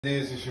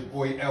It's your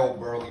boy L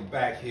Burley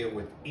back here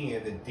with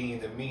Ian, the Dean,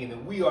 the Mean,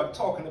 and we are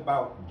talking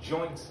about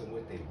joints and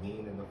what they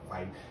mean in the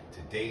fight.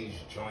 Today's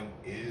joint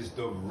is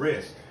the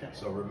wrist.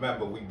 So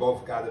remember, we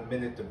both got a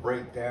minute to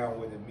break down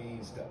what it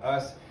means to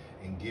us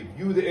and give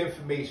you the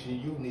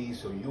information you need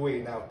so you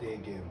ain't out there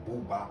getting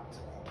boo-bopped.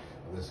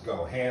 Let's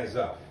go, hands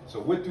up. So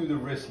what do the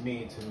wrists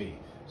mean to me?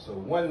 So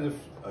one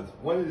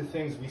of the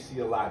things we see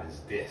a lot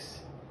is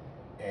this.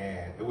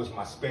 And it was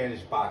my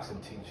Spanish boxing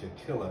teacher,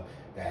 Killer,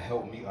 that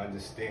helped me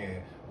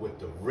understand what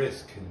the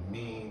wrist can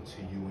mean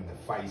to you in the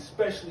fight,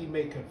 especially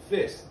making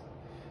fists.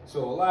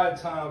 So a lot of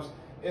times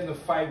in the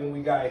fight when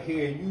we got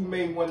here, you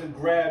may want to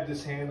grab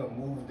this hand or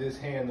move this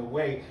hand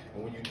away.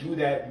 And when you do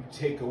that, you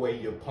take away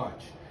your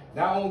punch.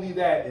 Not only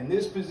that, in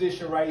this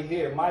position right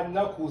here, my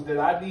knuckles that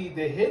I need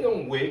to hit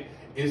him with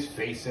is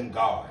facing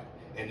God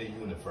in the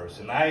universe.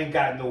 And I ain't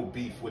got no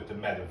beef with the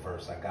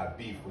metaverse. I got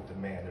beef with the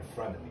man in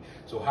front of me.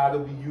 So how do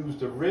we use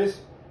the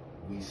wrist?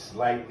 We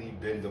slightly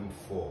bend them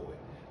forward,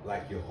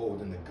 like you're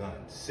holding a gun,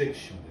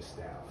 6-shooter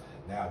style.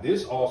 Now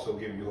this also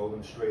gives you, hold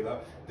them straight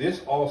up,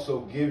 this also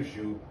gives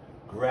you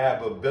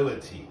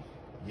grabability.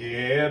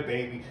 Yeah,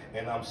 baby.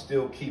 And I'm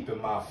still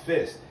keeping my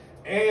fist.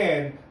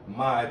 And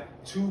my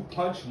 2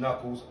 punch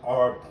knuckles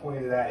are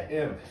pointed at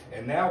him.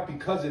 And now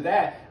because of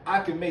that, I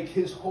can make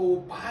his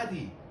whole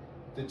body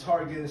the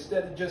target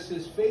instead of just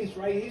his face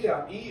right here.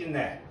 I'm eating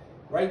that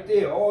right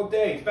there all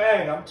day.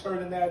 Bang, I'm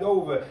turning that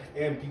over.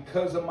 And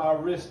because of my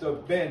wrist are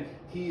bent,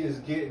 he is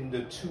getting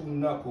the 2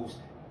 knuckles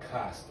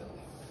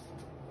constantly.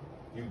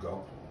 You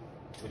go.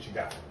 What you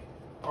got for me?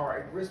 All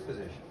right, wrist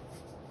position.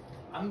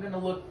 I'm going to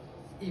look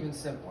even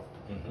simpler,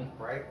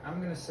 right? I'm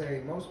going to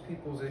say most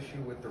people's issue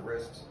with the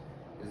wrists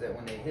is that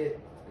when they hit,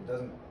 it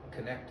doesn't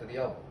connect to the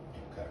elbow.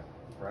 Okay.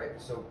 Right?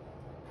 So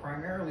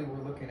primarily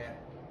we're looking at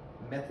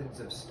methods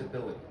of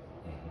stability.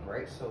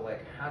 Right? So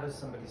like, how does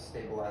somebody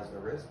stabilize the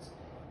wrists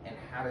and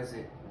how does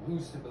it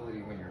lose stability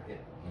when you're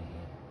hit?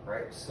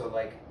 Right? So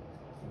like,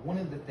 one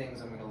of the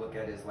things I'm going to look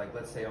at is like,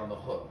 let's say on the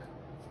hook,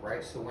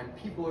 right? So when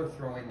people are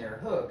throwing their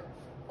hook,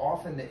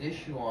 often the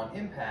issue on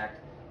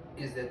impact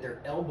is that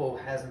their elbow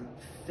hasn't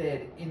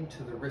fed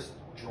into the wrist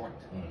joint.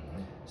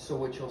 So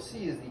what you'll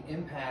see is the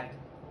impact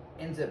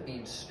ends up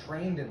being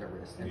strained in the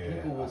wrist, and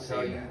people will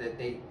tell you that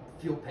they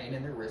feel pain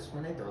in their wrist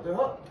when they throw their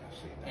hook.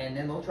 And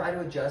then they'll try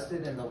to adjust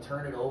it and they'll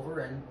turn it over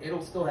and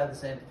it'll still have the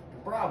same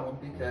problem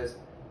because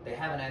they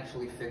haven't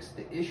actually fixed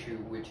the issue,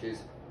 which is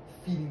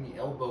feeding the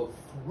elbow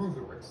through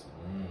the wrist.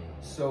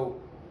 So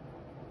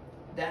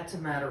that's a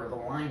matter of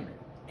alignment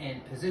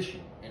and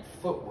position, and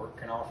footwork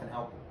can often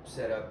help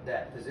set up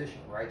that position,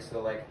 right?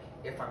 So like,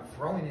 if I'm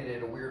throwing it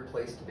at a weird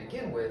place to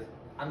begin with,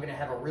 I'm gonna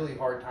have a really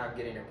hard time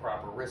getting a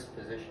proper wrist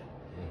position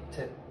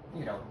to,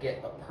 you know,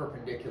 get a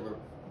perpendicular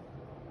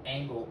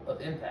angle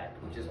of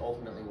impact, which is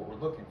ultimately what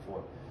we're looking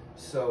for.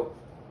 So,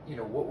 you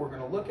know, what we're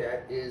going to look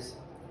at is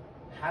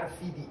how to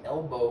feed the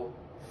elbow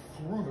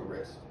through the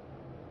wrist,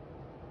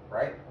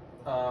 right?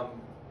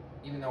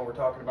 Even though we're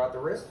talking about the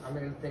wrist, I'm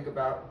going to think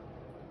about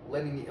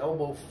letting the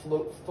elbow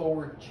float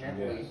forward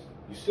gently.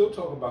 You still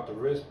talking about the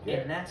wrist?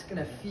 And that's going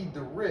to feed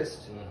the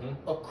wrist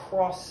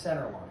across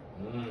center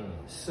line.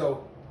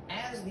 So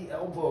as the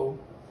elbow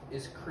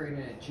is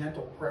creating a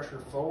gentle pressure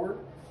forward,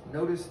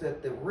 notice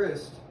that the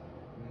wrist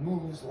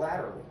moves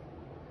laterally.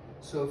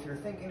 So if you're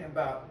thinking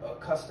about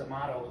a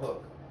customato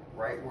hook,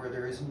 right, where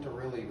there isn't a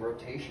really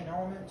rotation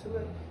element to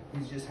it,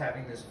 he's just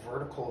having this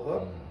vertical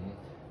hook,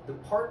 the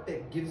part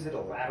that gives it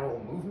a lateral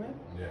movement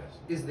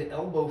is the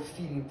elbow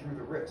feeding through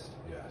the wrist.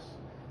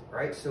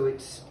 Right? So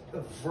it's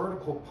a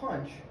vertical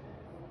punch,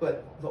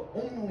 but the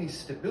only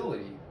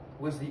stability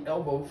was the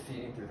elbow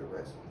feeding through the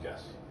wrist.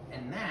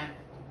 And that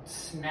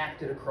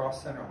snapped it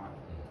across center line.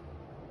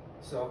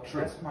 So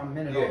that's my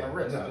minute on the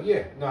wrist.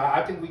 No,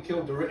 I think we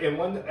killed the wrist. And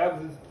one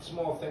other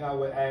small thing I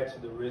would add to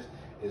the wrist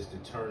is the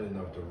turning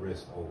of the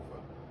wrist over.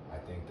 I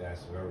think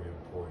that's very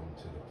important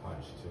to the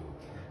punch too.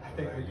 I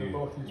think we can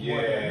both use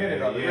more than a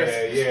minute on the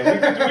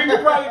wrist. We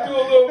could probably do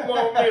a little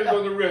more minutes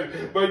on the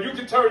wrist, but you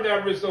can turn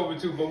that wrist over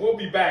too. But we'll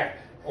be back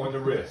on the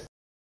wrist.